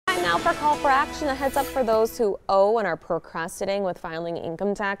Now for Call for Action, a heads up for those who owe and are procrastinating with filing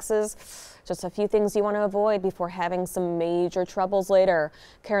income taxes. Just a few things you want to avoid before having some major troubles later.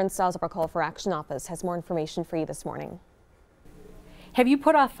 Karen Stiles of our Call for Action office has more information for you this morning. Have you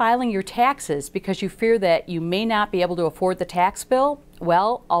put off filing your taxes because you fear that you may not be able to afford the tax bill?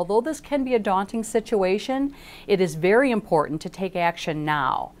 Well, although this can be a daunting situation, it is very important to take action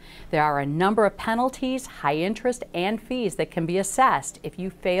now. There are a number of penalties, high interest, and fees that can be assessed if you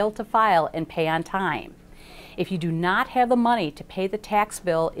fail to file and pay on time. If you do not have the money to pay the tax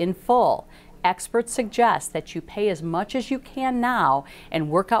bill in full, experts suggest that you pay as much as you can now and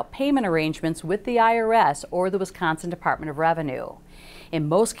work out payment arrangements with the IRS or the Wisconsin Department of Revenue. In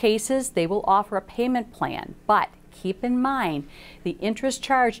most cases, they will offer a payment plan, but keep in mind the interest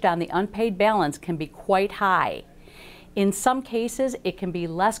charged on the unpaid balance can be quite high. In some cases, it can be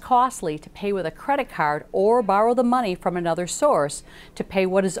less costly to pay with a credit card or borrow the money from another source to pay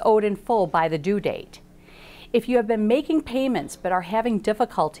what is owed in full by the due date. If you have been making payments but are having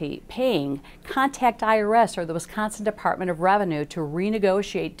difficulty paying, contact IRS or the Wisconsin Department of Revenue to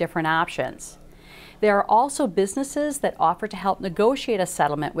renegotiate different options. There are also businesses that offer to help negotiate a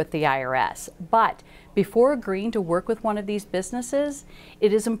settlement with the IRS, but before agreeing to work with one of these businesses,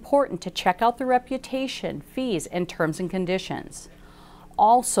 it is important to check out the reputation, fees, and terms and conditions.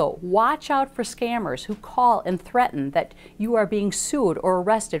 Also, watch out for scammers who call and threaten that you are being sued or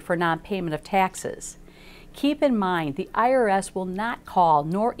arrested for non-payment of taxes. Keep in mind, the IRS will not call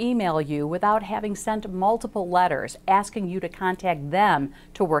nor email you without having sent multiple letters asking you to contact them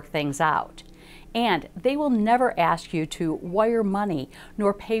to work things out. And they will never ask you to wire money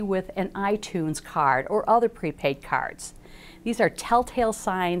nor pay with an iTunes card or other prepaid cards. These are telltale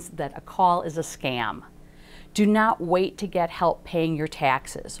signs that a call is a scam. Do not wait to get help paying your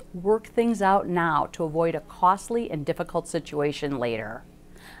taxes. Work things out now to avoid a costly and difficult situation later.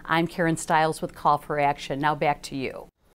 I'm Karen Stiles with Call for Action. Now back to you.